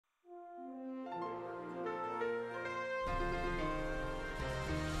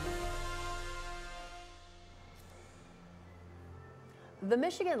The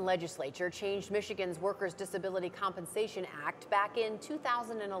Michigan legislature changed Michigan's Workers' Disability Compensation Act back in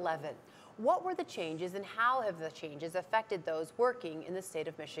 2011. What were the changes and how have the changes affected those working in the state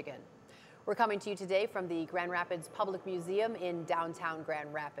of Michigan? We're coming to you today from the Grand Rapids Public Museum in downtown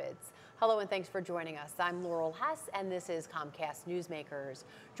Grand Rapids. Hello and thanks for joining us. I'm Laurel Hess and this is Comcast Newsmakers.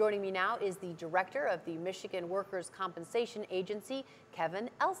 Joining me now is the director of the Michigan Workers' Compensation Agency,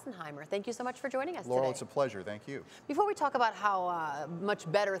 Kevin Elsenheimer. Thank you so much for joining us Laurel, today. it's a pleasure. Thank you. Before we talk about how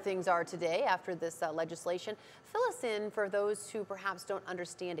much better things are today after this legislation, fill us in for those who perhaps don't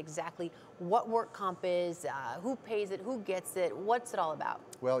understand exactly what work comp is, who pays it, who gets it, what's it all about?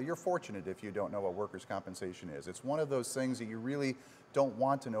 Well, you're fortunate if you don't know what workers' compensation is. It's one of those things that you really don't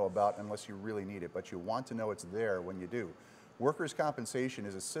want to know about unless you really need it, but you want to know it's there when you do. Workers' compensation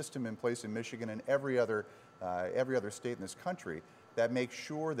is a system in place in Michigan and every other state in this country that makes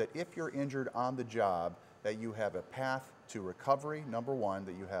sure that if you're injured on the job, that you have a path to recovery, number one,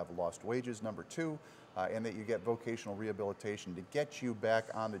 that you have lost wages, number two, and that you get vocational rehabilitation to get you back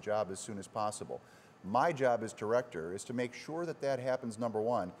on the job as soon as possible. My job as director is to make sure that that happens, number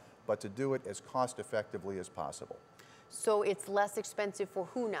one, but to do it as cost effectively as possible. So it's less expensive for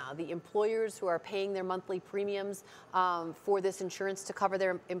who now? The employers who are paying their monthly premiums for this insurance to cover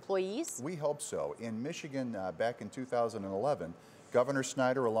their employees? We hope so. In Michigan, back in 2011, Governor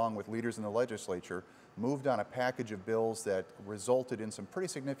Snyder, along with leaders in the legislature, moved on a package of bills that resulted in some pretty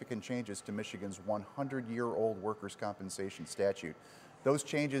significant changes to Michigan's 100-year-old workers' compensation statute. Those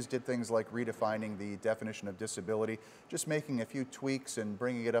changes did things like redefining the definition of disability, just making a few tweaks and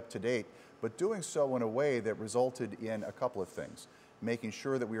bringing it up to date, but doing so in a way that resulted in a couple of things. Making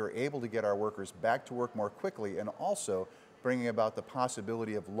sure that we were able to get our workers back to work more quickly and also bringing about the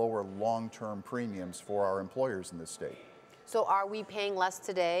possibility of lower long-term premiums for our employers in this state. So are we paying less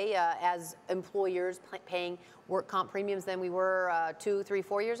today as employers paying work comp premiums than we were 2, 3,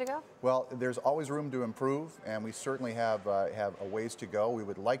 4 years ago? Well, there's always room to improve, and we certainly have a ways to go. We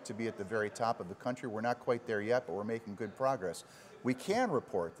would like to be at the very top of the country. We're not quite there yet, but we're making good progress. We can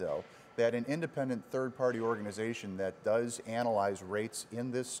report, though, that an independent third-party organization that does analyze rates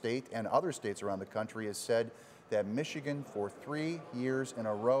in this state and other states around the country has said that Michigan, for 3 years in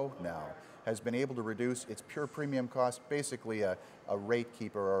a row now, has been able to reduce its pure premium cost, basically a rate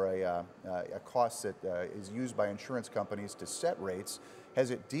keeper or a cost that is used by insurance companies to set rates. Has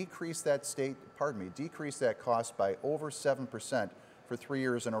it decreased that decreased that cost by over 7% for 3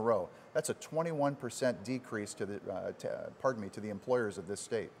 years in a row? That's a 21% decrease to the employers of this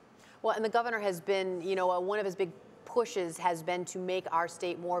state. Well, and the governor has been, one of his big pushes has been to make our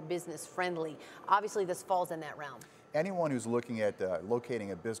state more business friendly. Obviously, this falls in that realm. Anyone who's looking at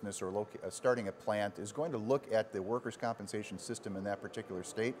locating a business or starting a plant is going to look at the workers' compensation system in that particular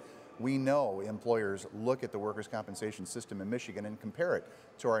state. We know employers look at the workers' compensation system in Michigan and compare it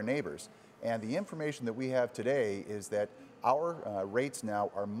to our neighbors. And the information that we have today is that our rates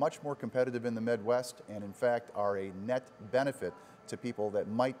now are much more competitive in the Midwest and in fact are a net benefit to people that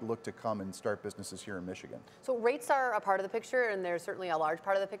might look to come and start businesses here in Michigan. So rates are a part of the picture, and they're certainly a large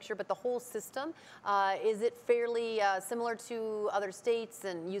part of the picture, but the whole system, is it fairly similar to other states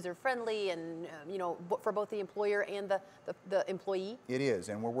and user-friendly and, for both the employer and the employee? It is,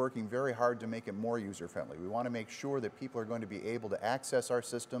 and we're working very hard to make it more user-friendly. We want to make sure that people are going to be able to access our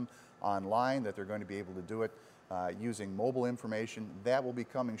system online, that they're going to be able to do it using mobile information. That will be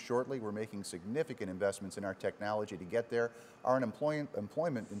coming shortly. We're making significant investments in our technology to get there. Our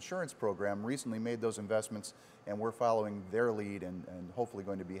employment insurance program recently made those investments, and we're following their lead and hopefully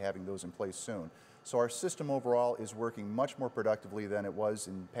going to be having those in place soon. So our system overall is working much more productively than it was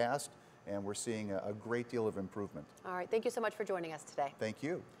in the past, and we're seeing a great deal of improvement. All right. Thank you so much for joining us today. Thank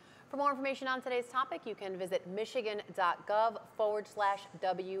you. For more information on today's topic, you can visit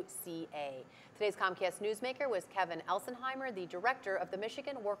michigan.gov/WCA. Today's Comcast Newsmaker was Kevin Elsenheimer, the director of the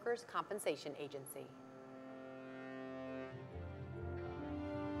Michigan Workers' Compensation Agency.